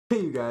Hey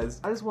you guys,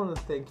 I just want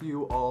to thank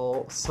you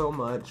all so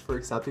much for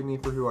accepting me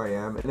for who I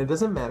am, and it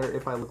doesn't matter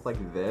if I look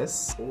like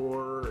this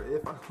or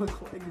if I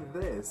look like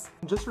this.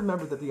 Just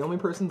remember that the only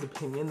person's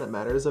opinion that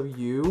matters of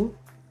you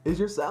is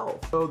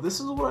yourself. So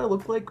this is what I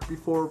look like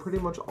before pretty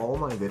much all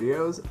my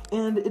videos,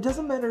 and it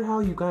doesn't matter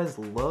how you guys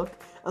look,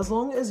 as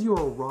long as you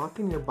are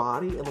rocking your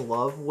body and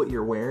love what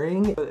you're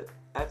wearing. But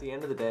at the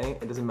end of the day,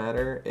 it doesn't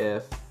matter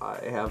if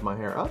I have my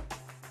hair up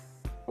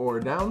or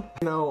down.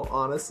 You know,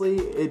 honestly,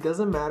 it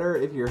doesn't matter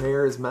if your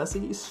hair is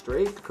messy,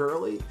 straight,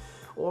 curly,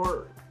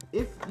 or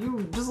if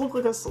you just look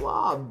like a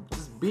slob.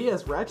 Just be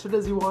as ratchet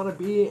as you want to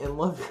be and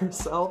love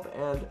yourself,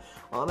 and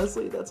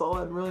honestly, that's all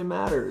that really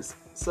matters.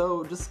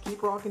 So just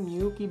keep rocking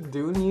you, keep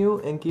doing you,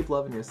 and keep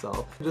loving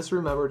yourself. Just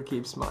remember to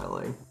keep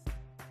smiling.